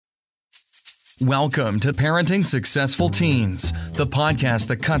Welcome to Parenting Successful Teens, the podcast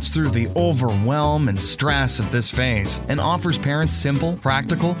that cuts through the overwhelm and stress of this phase and offers parents simple,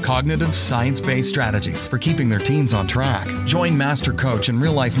 practical, cognitive, science-based strategies for keeping their teens on track. Join master coach and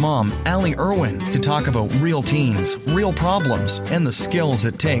real-life mom, Allie Irwin, to talk about real teens, real problems, and the skills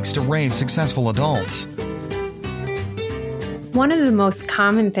it takes to raise successful adults. One of the most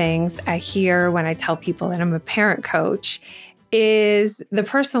common things I hear when I tell people that I'm a parent coach is the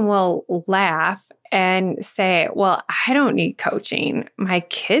person will laugh and say, well, I don't need coaching. My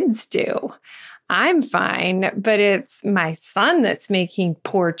kids do. I'm fine, but it's my son that's making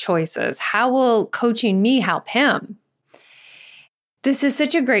poor choices. How will coaching me help him? This is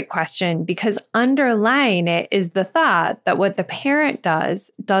such a great question because underlying it is the thought that what the parent does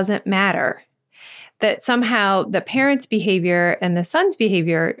doesn't matter. That somehow the parent's behavior and the son's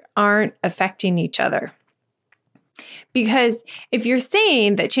behavior aren't affecting each other. Because if you're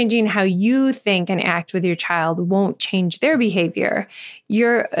saying that changing how you think and act with your child won't change their behavior,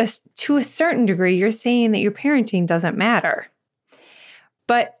 to a certain degree, you're saying that your parenting doesn't matter.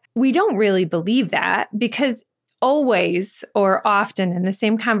 But we don't really believe that because always or often in the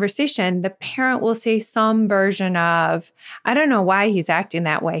same conversation, the parent will say some version of, I don't know why he's acting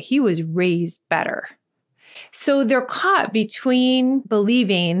that way. He was raised better. So they're caught between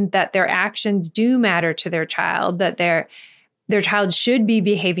believing that their actions do matter to their child, that their child should be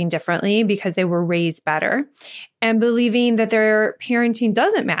behaving differently because they were raised better, and believing that their parenting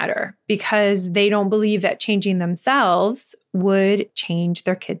doesn't matter because they don't believe that changing themselves would change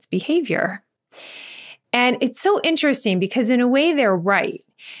their kids' behavior. And it's so interesting because in a way they're right.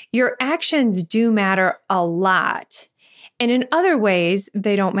 Your actions do matter a lot. And in other ways,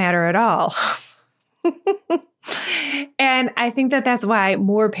 they don't matter at all. And I think that that's why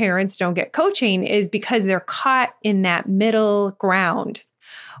more parents don't get coaching is because they're caught in that middle ground.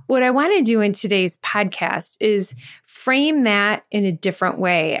 What I want to do in today's podcast is frame that in a different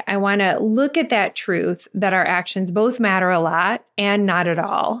way. I want to look at that truth that our actions both matter a lot and not at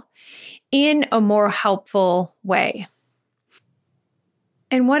all in a more helpful way.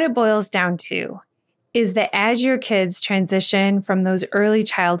 And what it boils down to is that as your kids transition from those early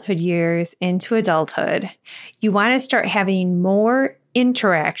childhood years into adulthood, you want to start having more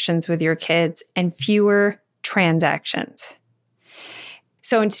interactions with your kids and fewer transactions.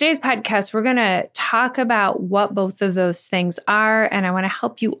 So in today's podcast, we're going to talk about what both of those things are, and I want to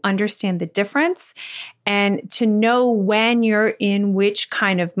help you understand the difference and to know when you're in which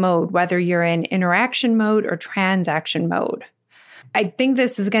kind of mode, whether you're in interaction mode or transaction mode. I think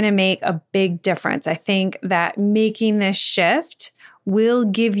this is going to make a big difference. I think that making this shift will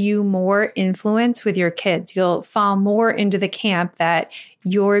give you more influence with your kids. You'll fall more into the camp that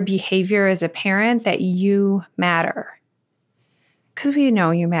your behavior as a parent, that you matter. Because we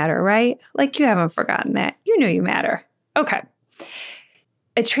know you matter, right? Like you haven't forgotten that. You know you matter. Okay.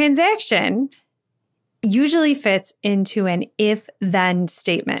 A transaction usually fits into an if-then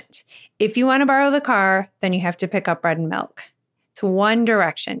statement. If you want to borrow the car, then you have to pick up bread and milk. It's one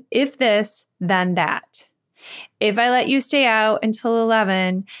direction. If this, then that. If I let you stay out until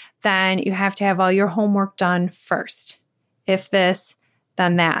 11, then you have to have all your homework done first. If this,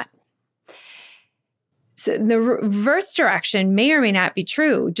 then that. So the reverse direction may or may not be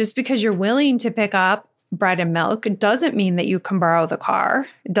true. Just because you're willing to pick up bread and milk, it doesn't mean that you can borrow the car.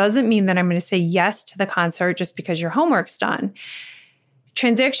 It doesn't mean that I'm going to say yes to the concert just because your homework's done.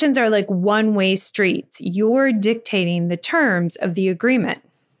 Transactions are like one-way streets. You're dictating the terms of the agreement.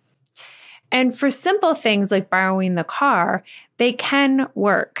 And for simple things like borrowing the car, they can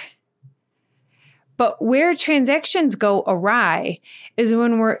work. But where transactions go awry is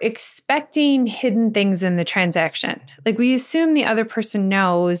when we're expecting hidden things in the transaction. Like we assume the other person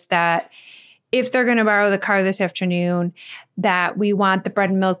knows that if they're going to borrow the car this afternoon, that we want the bread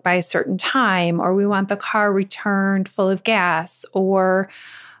and milk by a certain time, or we want the car returned full of gas, or,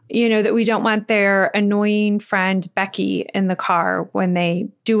 that we don't want their annoying friend Becky in the car when they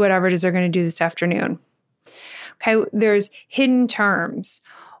do whatever it is they're going to do this afternoon. Okay, there's hidden terms.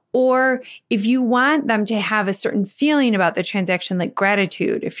 Or if you want them to have a certain feeling about the transaction, like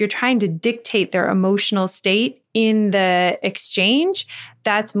gratitude, if you're trying to dictate their emotional state in the exchange,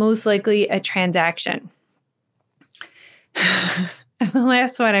 that's most likely a transaction. And the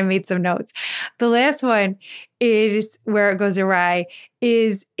last one, I made some notes. The last one is where it goes awry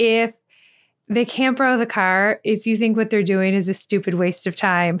is if they can't borrow the car, if you think what they're doing is a stupid waste of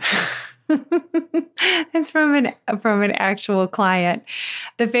time. It's from an actual client.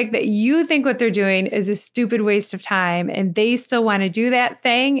 The fact that you think what they're doing is a stupid waste of time and they still want to do that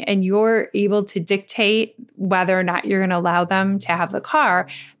thing and you're able to dictate whether or not you're going to allow them to have the car,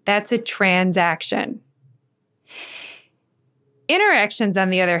 that's a transaction. Interactions, on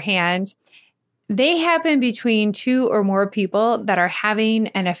the other hand, they happen between two or more people that are having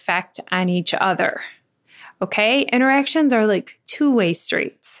an effect on each other. Okay? Interactions are like two-way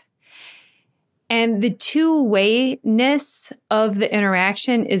streets. And the two-wayness of the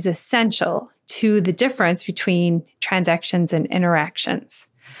interaction is essential to the difference between transactions and interactions.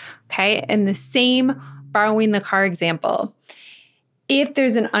 Okay? And the same, borrowing the car example, if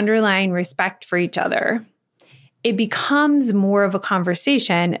there's an underlying respect for each other, it becomes more of a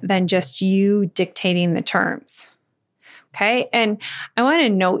conversation than just you dictating the terms. Okay? And I want to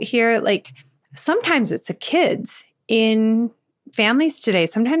note here, like, sometimes it's the kids in families today.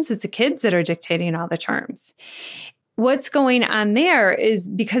 Sometimes it's the kids that are dictating all the terms. What's going on there is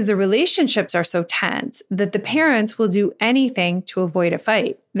because the relationships are so tense that the parents will do anything to avoid a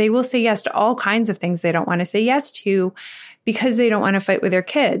fight. They will say yes to all kinds of things they don't want to say yes to because they don't want to fight with their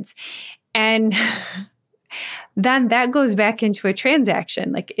kids. And then that goes back into a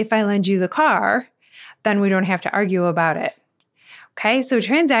transaction. Like, if I lend you the car, then we don't have to argue about it. Okay, so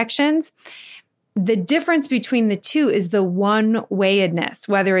transactions, the difference between the two is the one-wayedness,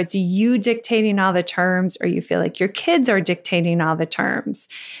 whether it's you dictating all the terms or you feel like your kids are dictating all the terms.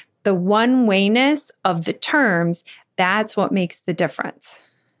 The one-wayness of the terms, that's what makes the difference.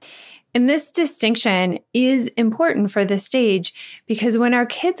 And this distinction is important for this stage because when our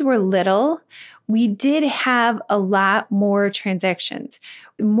kids were little, we did have a lot more transactions.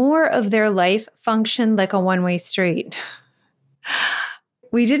 More of their life functioned like a one-way street.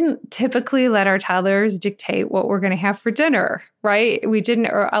 We didn't typically let our toddlers dictate what we're going to have for dinner, right? We didn't,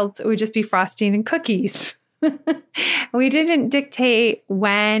 or else it would just be frosting and cookies. We didn't dictate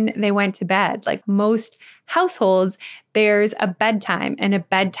when they went to bed. Like most households, there's a bedtime and a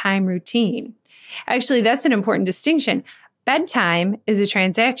bedtime routine. Actually, that's an important distinction. Bedtime is a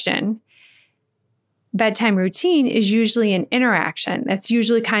transaction. Bedtime routine is usually an interaction that's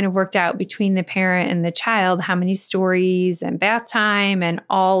usually kind of worked out between the parent and the child, how many stories and bath time and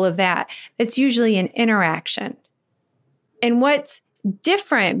all of that. That's usually an interaction. And what's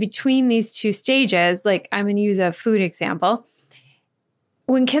different between these two stages, like I'm going to use a food example.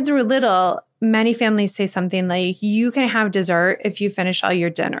 When kids were little, many families say something like, you can have dessert if you finish all your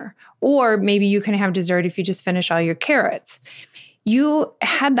dinner, or maybe you can have dessert if you just finish all your carrots. You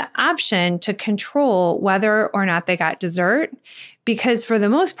had the option to control whether or not they got dessert because for the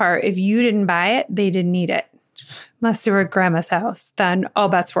most part, if you didn't buy it, they didn't eat it. Unless they were at grandma's house, then all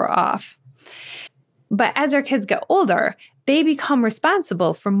bets were off. But as our kids get older, they become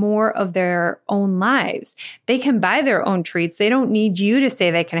responsible for more of their own lives. They can buy their own treats. They don't need you to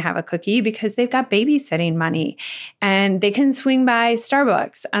say they can have a cookie because they've got babysitting money. And they can swing by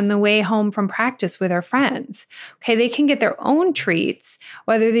Starbucks on the way home from practice with their friends. Okay, they can get their own treats,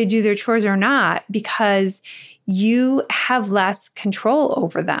 whether they do their chores or not, because you have less control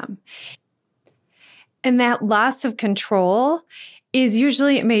over them. And that loss of control is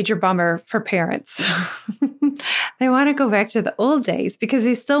usually a major bummer for parents. They want to go back to the old days because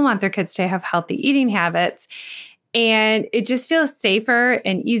they still want their kids to have healthy eating habits. And it just feels safer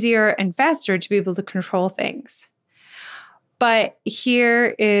and easier and faster to be able to control things. But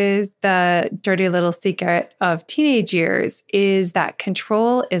here is the dirty little secret of teenage years is that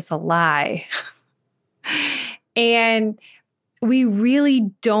control is a lie. And we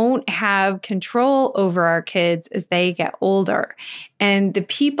really don't have control over our kids as they get older. And the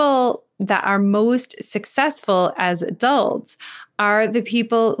people that are most successful as adults are the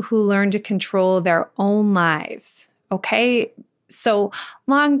people who learn to control their own lives. Okay? So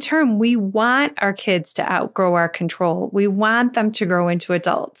long term, we want our kids to outgrow our control. We want them to grow into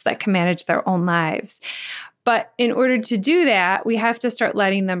adults that can manage their own lives. But in order to do that, we have to start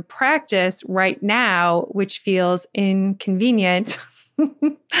letting them practice right now, which feels inconvenient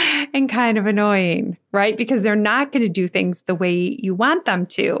and kind of annoying, right? Because they're not going to do things the way you want them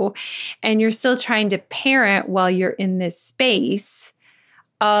to. And you're still trying to parent while you're in this space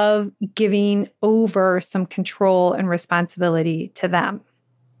of giving over some control and responsibility to them.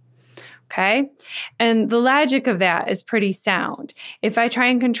 Okay. And the logic of that is pretty sound. If I try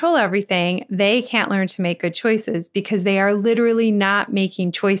and control everything, they can't learn to make good choices because they are literally not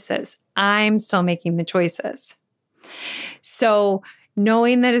making choices. I'm still making the choices. So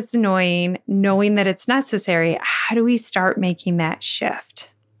knowing that it's annoying, knowing that it's necessary, how do we start making that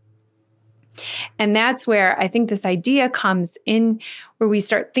shift? And that's where I think this idea comes in where we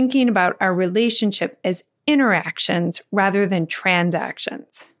start thinking about our relationship as interactions rather than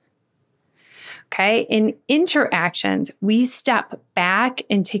transactions. Okay. In interactions, we step back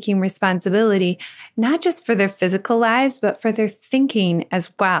in taking responsibility, not just for their physical lives, but for their thinking as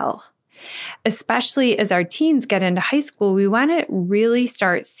well. Especially as our teens get into high school, we want to really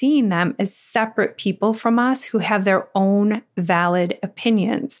start seeing them as separate people from us who have their own valid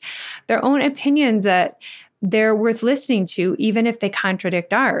opinions, their own opinions that they're worth listening to, even if they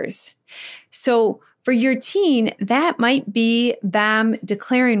contradict ours. So for your teen, that might be them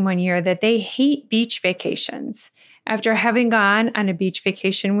declaring one year that they hate beach vacations after having gone on a beach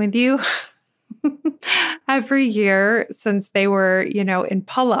vacation with you every year since they were, in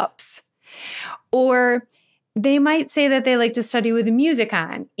pull-ups. Or they might say that they like to study with the music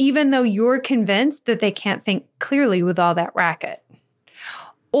on, even though you're convinced that they can't think clearly with all that racket.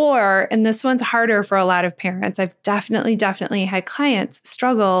 Or, and this one's harder for a lot of parents, I've definitely had clients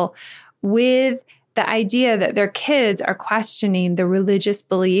struggle with the idea that their kids are questioning the religious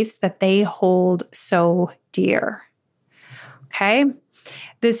beliefs that they hold so dear. Okay?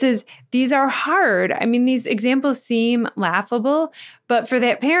 These are hard. I mean, these examples seem laughable, but for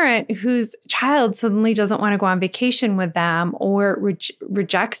that parent whose child suddenly doesn't want to go on vacation with them or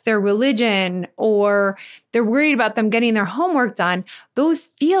rejects their religion, or they're worried about them getting their homework done, those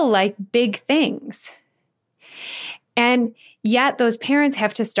feel like big things. And yet those parents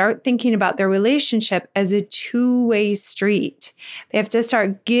have to start thinking about their relationship as a two-way street. They have to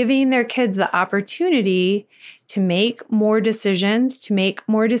start giving their kids the opportunity to make more decisions,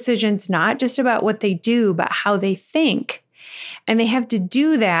 not just about what they do, but how they think. And they have to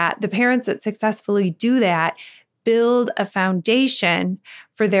do that. The parents that successfully do that build a foundation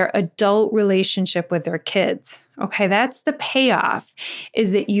for their adult relationship with their kids. Okay, that's the payoff,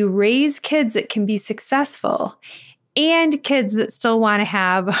 is that you raise kids that can be successful and kids that still want to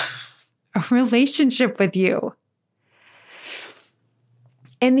have a relationship with you.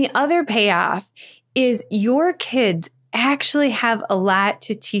 And the other payoff is your kids actually have a lot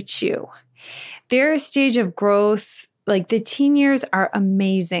to teach you. Their stage of growth, like the teen years, are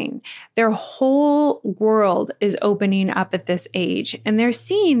amazing. Their whole world is opening up at this age, and they're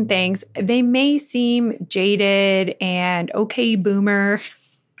seeing things. They may seem jaded and okay boomer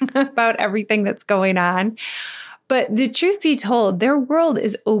about everything that's going on. But the truth be told, their world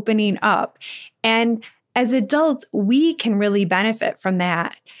is opening up. And as adults, we can really benefit from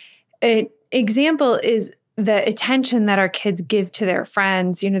that. An example is the attention that our kids give to their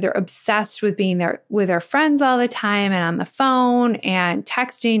friends. They're obsessed with being there with their friends all the time and on the phone and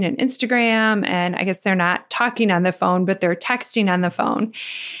texting and Instagram. And I guess they're not talking on the phone, but they're texting on the phone.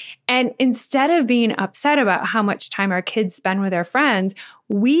 And instead of being upset about how much time our kids spend with their friends,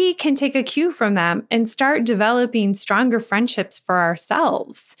 we can take a cue from them and start developing stronger friendships for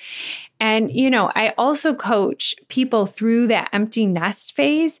ourselves. And, I also coach people through that empty nest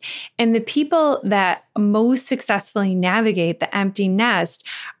phase. And the people that most successfully navigate the empty nest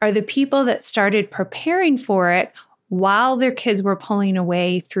are the people that started preparing for it while their kids were pulling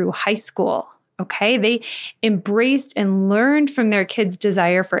away through high school. Okay, they embraced and learned from their kids'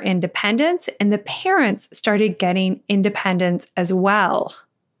 desire for independence, and the parents started getting independence as well.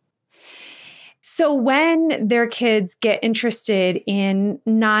 So when their kids get interested in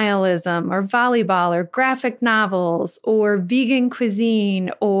nihilism or volleyball or graphic novels or vegan cuisine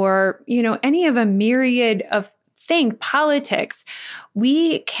or, any of a myriad of things, politics,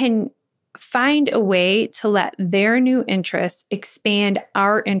 we can find a way to let their new interests expand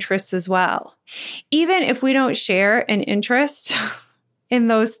our interests as well. Even if we don't share an interest in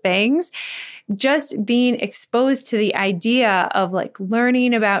those things, just being exposed to the idea of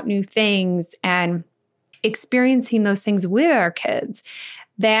learning about new things and experiencing those things with our kids,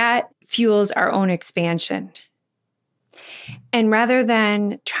 that fuels our own expansion. And rather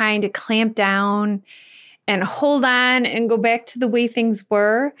than trying to clamp down and hold on and go back to the way things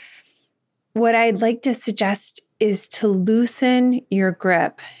were, what I'd like to suggest is to loosen your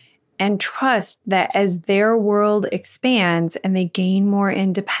grip and trust that as their world expands and they gain more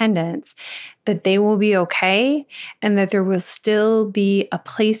independence, that they will be okay and that there will still be a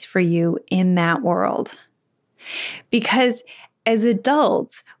place for you in that world. Because as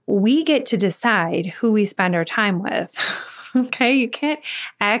adults, we get to decide who we spend our time with. Okay, you can't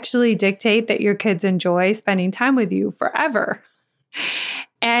actually dictate that your kids enjoy spending time with you forever.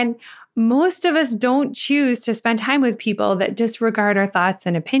 And most of us don't choose to spend time with people that disregard our thoughts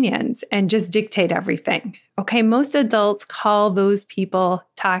and opinions and just dictate everything. Okay, most adults call those people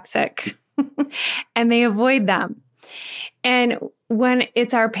toxic and they avoid them. And when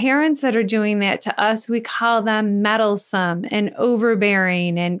it's our parents that are doing that to us, we call them meddlesome and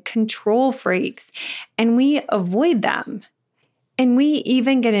overbearing and control freaks, and we avoid them. And we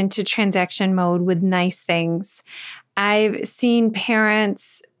even get into transaction mode with nice things. I've seen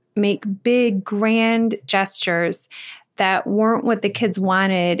parents make big, grand gestures that weren't what the kids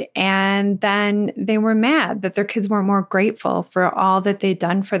wanted. And then they were mad that their kids weren't more grateful for all that they'd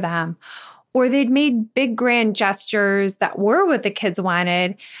done for them. Or they'd made big, grand gestures that were what the kids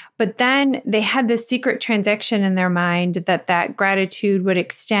wanted, but then they had this secret transaction in their mind that gratitude would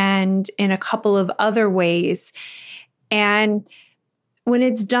extend in a couple of other ways. And when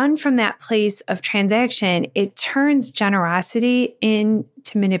it's done from that place of transaction, it turns generosity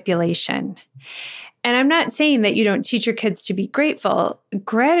into manipulation. And I'm not saying that you don't teach your kids to be grateful.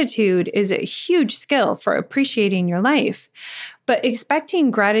 Gratitude is a huge skill for appreciating your life. But expecting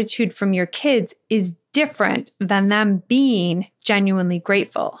gratitude from your kids is different than them being genuinely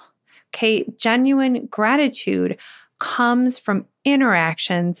grateful. Okay, genuine gratitude comes from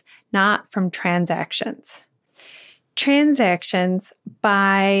interactions, not from transactions. Transactions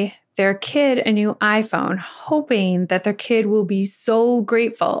buy their kid a new iPhone, hoping that their kid will be so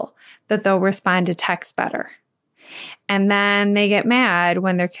grateful that they'll respond to text better. And then they get mad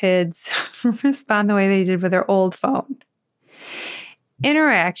when their kids respond the way they did with their old phone.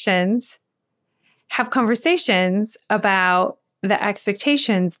 Interactions have conversations about the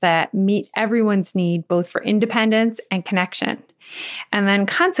expectations that meet everyone's need, both for independence and connection, and then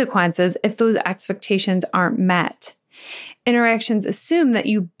consequences if those expectations aren't met. Interactions assume that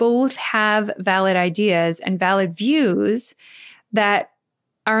you both have valid ideas and valid views that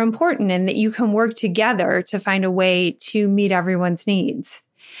are important and that you can work together to find a way to meet everyone's needs.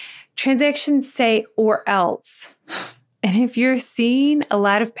 Transactions say or else. And if you're seeing a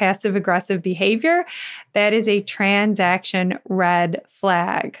lot of passive-aggressive behavior, that is a transaction red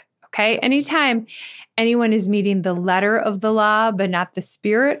flag. Okay? Anytime anyone is meeting the letter of the law, but not the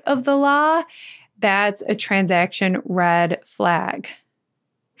spirit of the law, that's a transaction red flag.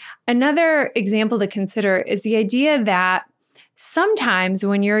 Another example to consider is the idea that sometimes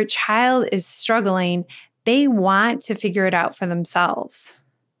when your child is struggling, they want to figure it out for themselves.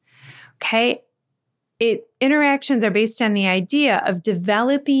 Okay? Interactions are based on the idea of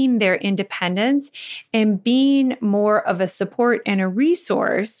developing their independence and being more of a support and a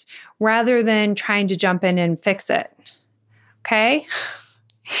resource rather than trying to jump in and fix it. Okay?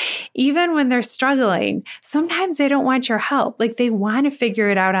 Even when they're struggling, sometimes they don't want your help. Like they want to figure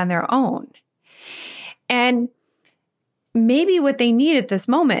it out on their own. And maybe what they need at this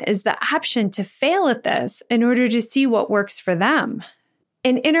moment is the option to fail at this in order to see what works for them.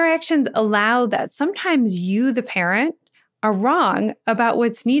 And interactions allow that sometimes you, the parent, are wrong about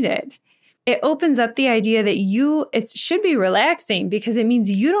what's needed. It opens up the idea that it should be relaxing because it means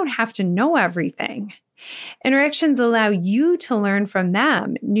you don't have to know everything. Interactions allow you to learn from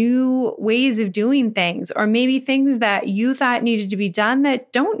them new ways of doing things, or maybe things that you thought needed to be done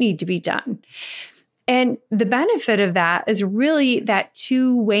that don't need to be done. And the benefit of that is really that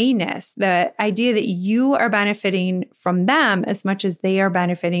two-wayness, the idea that you are benefiting from them as much as they are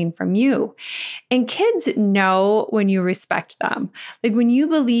benefiting from you. And kids know when you respect them. Like when you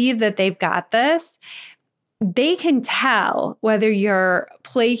believe that they've got this, they can tell whether you're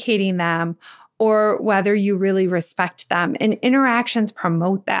placating them or whether you really respect them. And interactions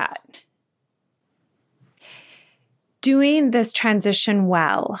promote that. Doing this transition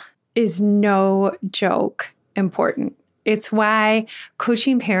well is no joke important. It's why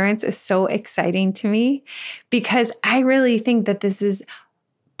coaching parents is so exciting to me, because I really think that this is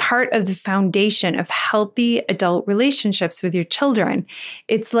part of the foundation of healthy adult relationships with your children.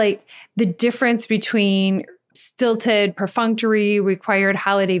 It's like the difference between stilted, perfunctory, required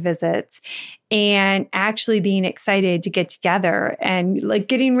holiday visits and actually being excited to get together and like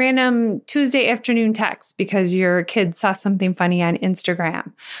getting random Tuesday afternoon texts because your kid saw something funny on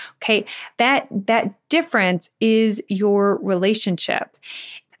Instagram. Okay. That difference is your relationship.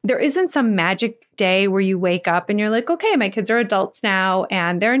 There isn't some magic day where you wake up and you're like, okay, my kids are adults now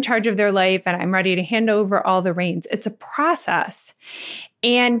and they're in charge of their life and I'm ready to hand over all the reins. It's a process.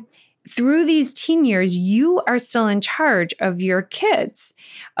 And through these teen years, you are still in charge of your kids,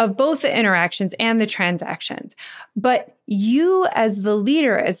 of both the interactions and the transactions. But you as the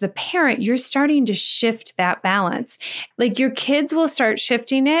leader, as the parent, you're starting to shift that balance. Like your kids will start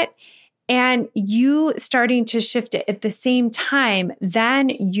shifting it and you starting to shift it at the same time. Then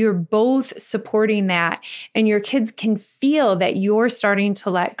you're both supporting that and your kids can feel that you're starting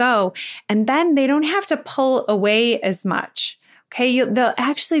to let go. And then they don't have to pull away as much. Okay, they'll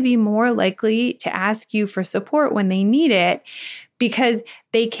actually be more likely to ask you for support when they need it because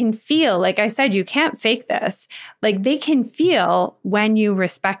they can feel, like I said, you can't fake this. Like they can feel when you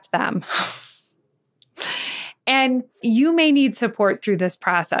respect them. And you may need support through this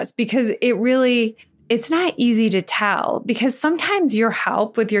process because it's not easy to tell because sometimes your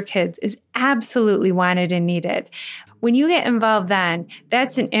help with your kids is absolutely wanted and needed. When you get involved then,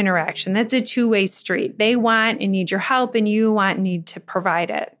 that's an interaction. That's a two-way street. They want and need your help and you want and need to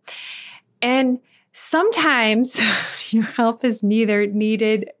provide it. And sometimes your help is neither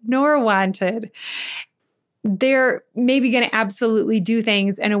needed nor wanted. They're maybe going to absolutely do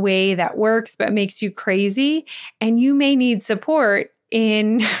things in a way that works but makes you crazy. And you may need support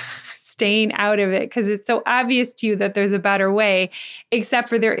in staying out of it because it's so obvious to you that there's a better way, except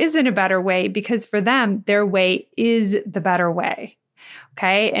for there isn't a better way because for them, their way is the better way.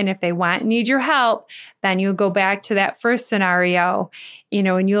 Okay. And if they want and need your help, then you'll go back to that first scenario,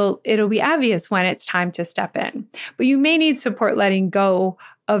 and it'll be obvious when it's time to step in. But you may need support letting go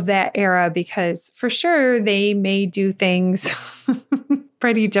of that era because for sure they may do things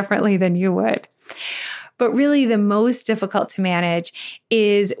pretty differently than you would. But really the most difficult to manage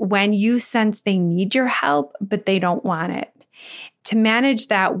is when you sense they need your help, but they don't want it. To manage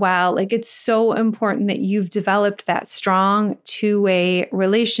that well, it's so important that you've developed that strong two-way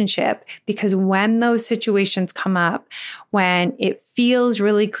relationship because when those situations come up, when it feels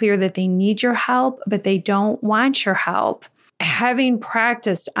really clear that they need your help, but they don't want your help, having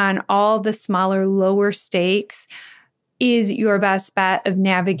practiced on all the smaller, lower stakes is your best bet of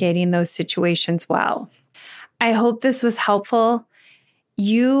navigating those situations well. I hope this was helpful.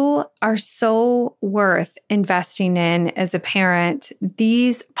 You are so worth investing in as a parent.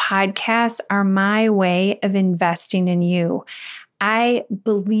 These podcasts are my way of investing in you. I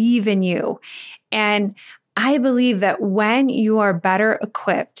believe in you. And I believe that when you are better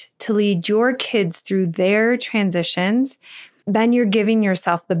equipped to lead your kids through their transitions, then you're giving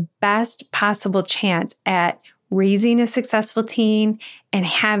yourself the best possible chance at raising a successful teen and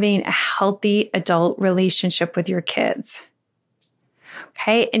having a healthy adult relationship with your kids.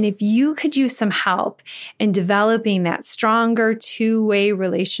 Okay. And if you could use some help in developing that stronger two-way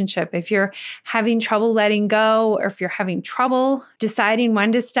relationship, if you're having trouble letting go, or if you're having trouble deciding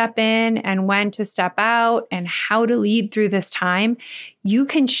when to step in and when to step out and how to lead through this time, you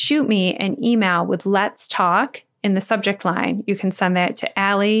can shoot me an email with "Let's Talk" in the subject line. You can send that to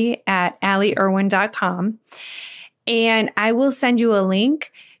Allie at allieirwin.com. And I will send you a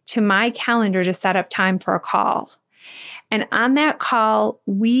link to my calendar to set up time for a call. And on that call,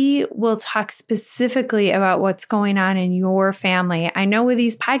 we will talk specifically about what's going on in your family. I know with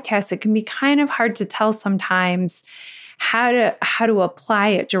these podcasts, it can be kind of hard to tell sometimes how to apply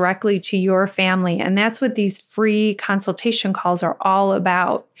it directly to your family. And that's what these free consultation calls are all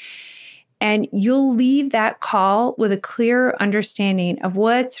about. And you'll leave that call with a clear understanding of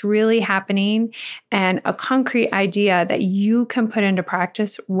what's really happening and a concrete idea that you can put into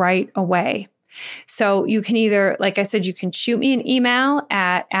practice right away. So you can either, like I said, you can shoot me an email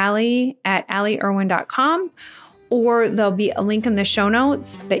at allieirwin.com, or there'll be a link in the show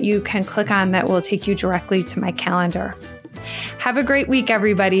notes that you can click on that will take you directly to my calendar. Have a great week,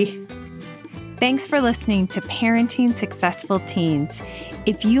 everybody. Thanks for listening to Parenting Successful Teens.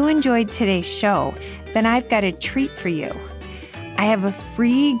 If you enjoyed today's show, then I've got a treat for you. I have a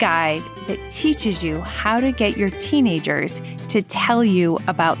free guide that teaches you how to get your teenagers to tell you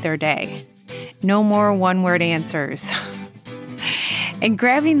about their day. No more one-word answers. And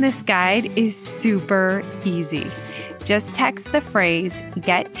grabbing this guide is super easy. Just text the phrase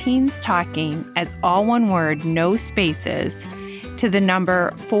 "Get Teens Talking" as all one word, no spaces, to the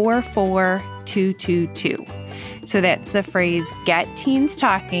number 44222. So that's the phrase "Get Teens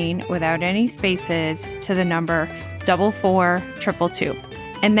Talking" without any spaces to the number 44222.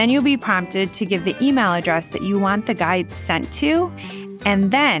 And then you'll be prompted to give the email address that you want the guide sent to, and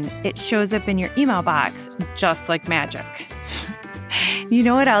then it shows up in your email box just like magic. You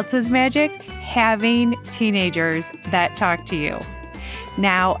know what else is magic? Having teenagers that talk to you.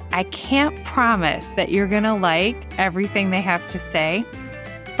 Now, I can't promise that you're going to like everything they have to say,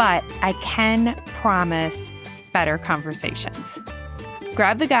 but I can promise better conversations.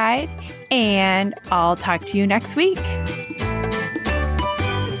 Grab the guide, and I'll talk to you next week.